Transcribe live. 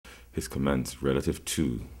his comments relative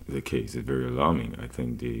to the case is very alarming. I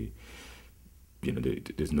think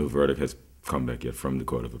there's no verdict has come back yet from the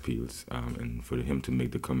Court of Appeals, and for him to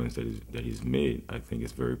make the comments that he's made, I think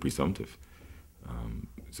is very presumptive.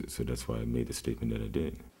 So that's why I made the statement that I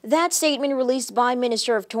did. That statement released by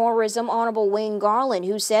Minister of Tourism Honorable Wayne Garland,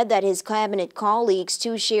 who said that his cabinet colleagues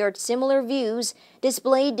too shared similar views,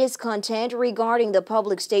 displayed discontent regarding the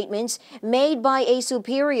public statements made by a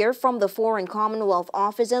superior from the Foreign Commonwealth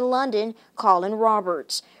Office in London, Colin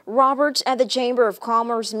Roberts. Roberts, at the Chamber of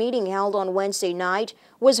Commerce meeting held on Wednesday night,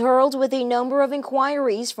 was hurled with a number of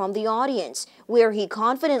inquiries from the audience, where he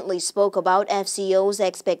confidently spoke about FCO's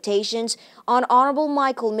expectations on Honorable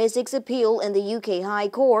Michael Missick's appeal in the UK High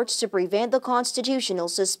Court to prevent the constitutional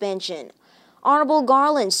suspension. Honorable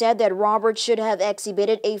Garland said that Roberts should have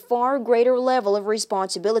exhibited a far greater level of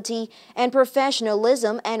responsibility and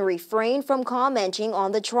professionalism and refrained from commenting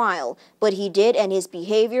on the trial, but he did, and his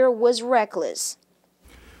behavior was reckless.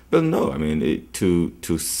 Well, no, I mean,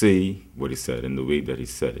 to say what he said and the way that he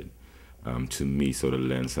said it, to me sort of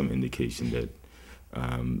lends some indication that,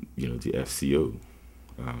 the FCO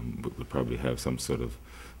would probably have some sort of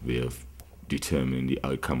way of determining the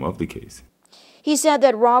outcome of the case. He said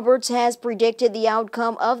that Roberts has predicted the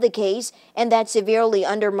outcome of the case and that severely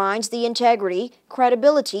undermines the integrity,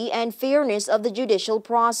 credibility, and fairness of the judicial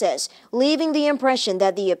process, leaving the impression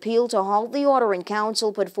that the appeal to halt the order in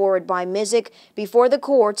council put forward by Missick before the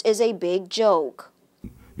courts is a big joke.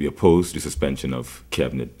 We oppose the suspension of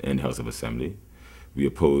Cabinet and House of Assembly. We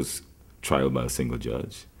oppose trial by a single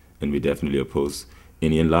judge. And we definitely oppose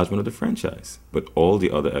any enlargement of the franchise. But all the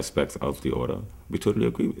other aspects of the order, we totally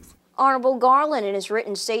agree with. Honorable Garland, in his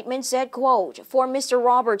written statement, said, quote, "For Mr.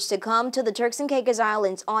 Roberts to come to the Turks and Caicos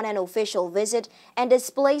Islands on an official visit and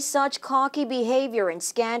display such cocky behavior and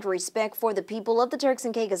scant respect for the people of the Turks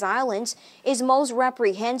and Caicos Islands is most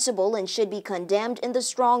reprehensible and should be condemned in the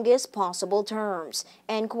strongest possible terms,"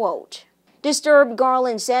 end quote. Disturbed,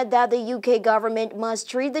 Garland said that the UK government must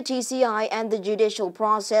treat the TCI and the judicial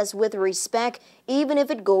process with respect, even if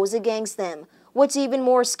it goes against them. What's even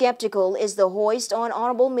more skeptical is the hoist on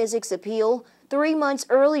Honorable Missick's appeal 3 months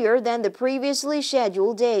earlier than the previously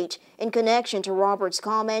scheduled date, in connection to Roberts'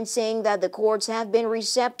 comments saying that the courts have been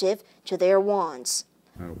receptive to their wants.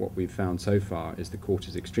 What we've found so far is the court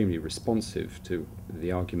is extremely responsive to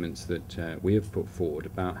the arguments that we have put forward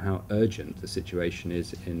about how urgent the situation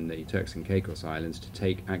is in the Turks and Caicos Islands to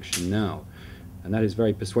take action now, and that is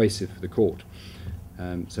very persuasive for the court.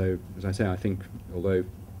 So, as I say, I think, although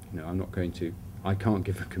I can't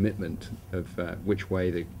give a commitment of which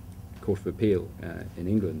way the Court of Appeal in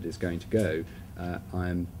England is going to go, I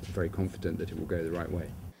am very confident that it will go the right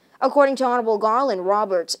way. According to Honorable Garland,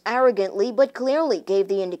 Roberts arrogantly but clearly gave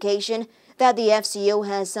the indication that the FCO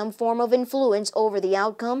has some form of influence over the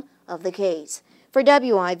outcome of the case. For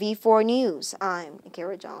WIV4 News, I'm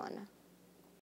Akira John.